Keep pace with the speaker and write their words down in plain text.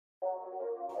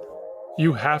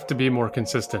You have to be more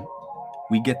consistent.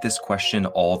 We get this question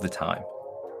all the time.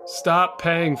 Stop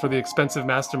paying for the expensive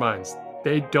masterminds.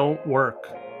 They don't work.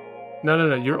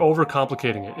 No. You're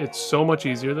overcomplicating it. It's so much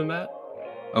easier than that.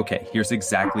 Okay, here's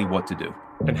exactly what to do.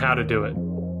 And how to do it.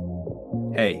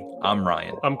 Hey, I'm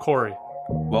Ryan. I'm Corey.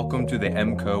 Welcome to the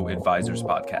MCO Advisors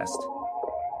Podcast.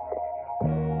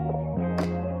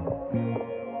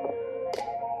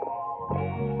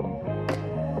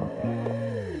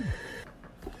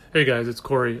 Hey guys, it's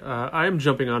Corey. I'm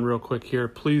jumping on real quick here.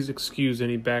 Please excuse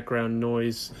any background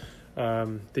noise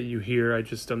that you hear.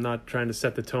 I'm not trying to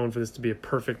set the tone for this to be a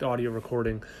perfect audio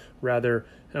recording. Rather,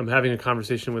 I'm having a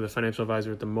conversation with a financial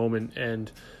advisor at the moment,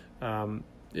 and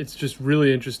it's just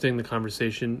really interesting, the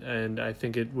conversation, and I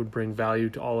think it would bring value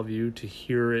to all of you to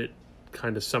hear it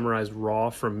kind of summarized raw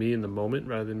from me in the moment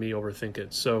rather than me overthink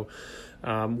it. So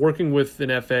working with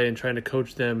an FA and trying to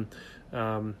coach them,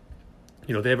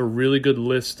 they have a really good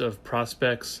list of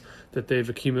prospects that they've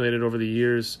accumulated over the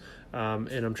years, and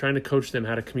I'm trying to coach them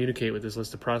how to communicate with this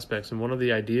list of prospects. And one of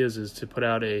the ideas is to put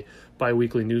out a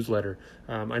bi-weekly newsletter.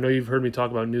 I know you've heard me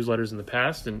talk about newsletters in the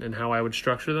past and how I would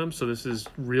structure them. So this is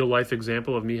real-life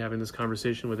example of me having this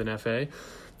conversation with an FA.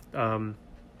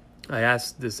 I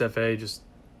asked this FA just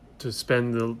to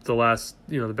spend the last,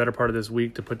 the better part of this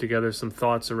week to put together some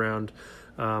thoughts around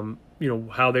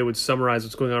how they would summarize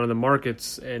what's going on in the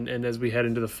markets and as we head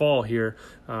into the fall here,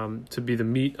 to be the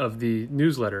meat of the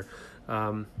newsletter.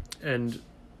 And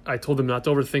I told them not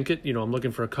to overthink it. I'm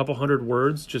looking for a couple hundred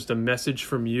words, just a message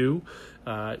from you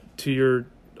to your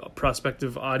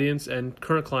prospective audience and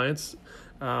current clients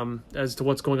as to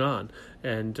what's going on.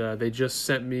 And they just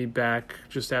sent me back,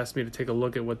 just asked me to take a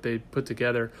look at what they put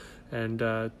together,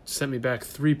 and sent me back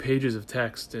 3 pages of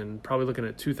text and probably looking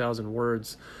at 2,000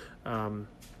 words.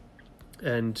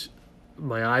 And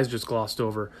my eyes just glossed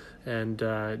over. And,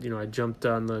 I jumped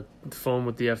on the phone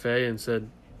with the FA and said,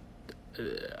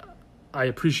 I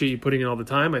appreciate you putting in all the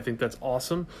time. I think that's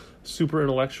awesome. Super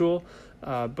intellectual.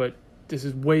 But this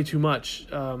is way too much.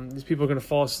 These people are going to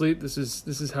fall asleep. This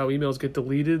is how emails get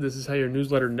deleted. This is how your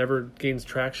newsletter never gains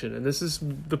traction. And this is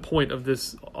the point of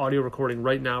this audio recording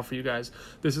right now for you guys.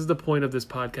 This is the point of this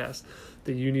podcast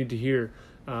that you need to hear.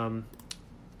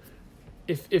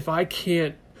 If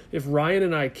Ryan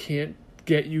and I can't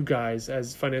get you guys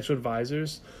as financial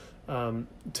advisors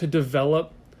to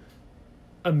develop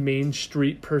a Main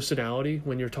Street personality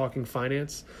when you're talking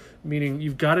finance, meaning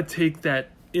you've got to take that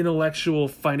intellectual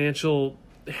financial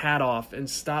hat off and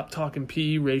stop talking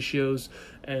PE ratios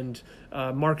and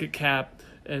market cap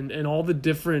and all the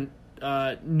different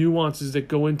nuances that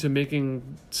go into making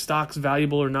stocks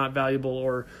valuable or not valuable,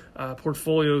 or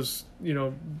portfolios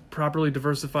properly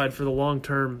diversified for the long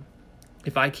term.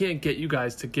 If I can't get you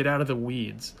guys to get out of the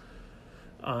weeds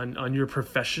on your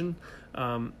profession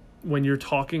when you're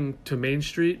talking to Main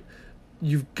Street,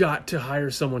 you've got to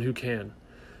hire someone who can.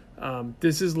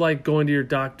 This is like going to your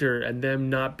doctor and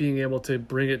them not being able to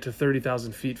bring it to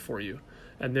 30,000 feet for you,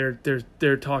 and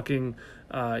they're talking,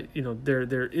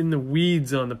 they're in the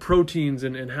weeds on the proteins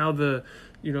and how the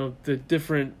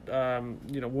different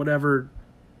whatever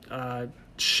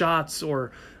shots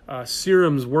or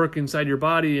serums work inside your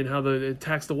body and how it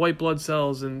attacks the white blood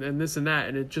cells and this and that,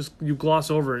 and it just, you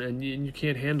gloss over it and you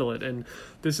can't handle it. And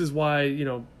this is why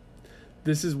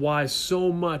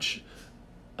so much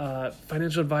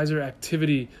financial advisor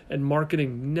activity and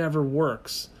marketing never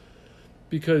works,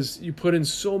 because you put in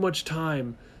so much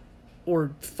time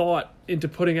or thought into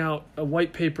putting out a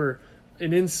white paper,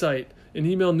 an insight, an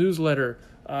email newsletter,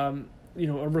 a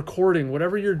recording,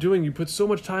 whatever you're doing. You put so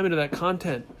much time into that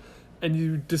content and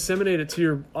you disseminate it to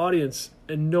your audience,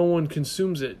 and no one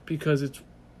consumes it because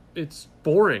it's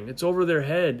boring. It's over their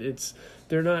head.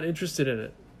 They're not interested in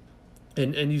it.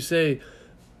 And you say,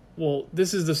 well,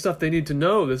 this is the stuff they need to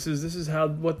know. This is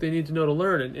what they need to know to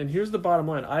learn. And here's the bottom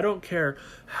line. I don't care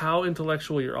how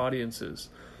intellectual your audience is.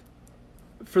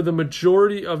 For the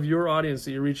majority of your audience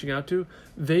that you're reaching out to,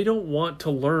 they don't want to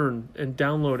learn and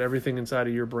download everything inside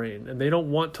of your brain. And they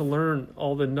don't want to learn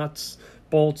all the nuts,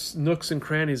 bolts, nooks, and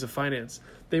crannies of finance.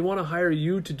 They want to hire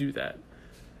you to do that.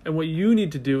 And what you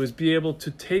need to do is be able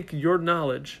to take your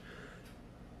knowledge,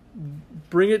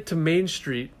 bring it to Main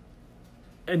Street,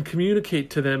 and communicate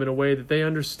to them in a way that they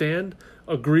understand,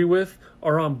 agree with,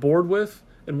 are on board with,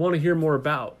 and want to hear more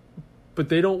about. But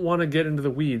they don't want to get into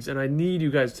the weeds, and I need you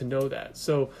guys to know that.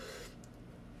 So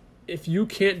if you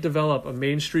can't develop a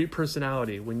Main Street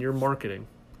personality when you're marketing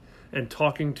and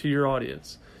talking to your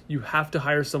audience, you have to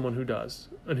hire someone who does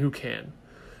and who can.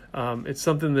 It's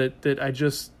something that I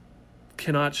just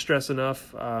cannot stress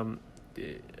enough. I'm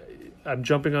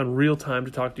jumping on real time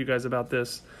to talk to you guys about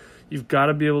this. you've got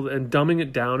to be able to, and dumbing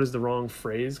it down is the wrong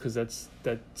phrase because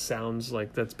that sounds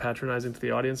like that's patronizing to the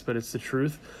audience, but it's the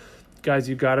truth. Guys,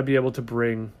 you got to be able to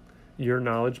bring your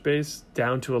knowledge base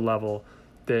down to a level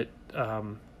that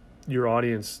your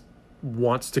audience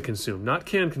wants to consume, not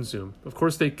can consume. Of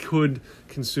course, they could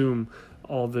consume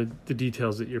all the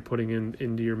details that you're putting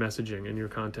into your messaging and your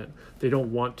content. They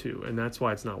don't want to, and that's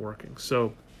why it's not working.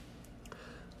 So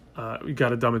you got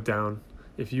to dumb it down.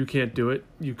 If you can't do it,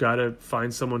 you got to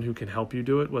find someone who can help you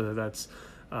do it, whether that's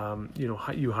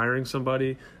you hiring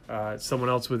somebody, someone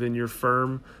else within your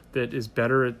firm that is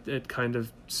better at kind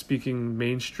of speaking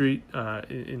Main Street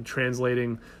in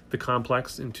translating the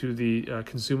complex into the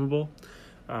consumable.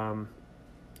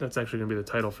 That's actually going to be the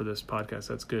title for this podcast.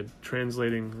 That's good.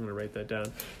 Translating, I'm going to write that down,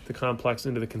 the complex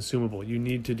into the consumable. You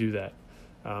need to do that.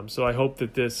 So I hope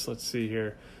that this, let's see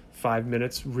here, 5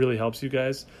 minutes really helps you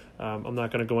guys. I'm not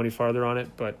going to go any farther on it,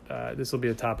 but this will be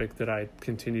a topic that I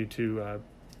continue to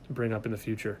bring up in the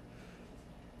future.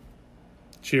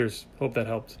 Cheers. Hope that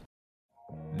helped.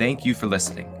 Thank you for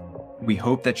listening. We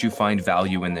hope that you find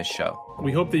value in this show.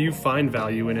 We hope that you find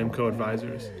value in MCO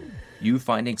Advisors. You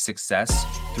finding success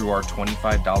through our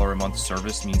 $25 a month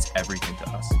service means everything to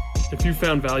us. If you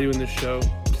found value in this show,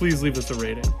 please leave us a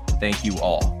rating. Thank you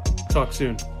all. Talk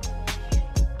soon.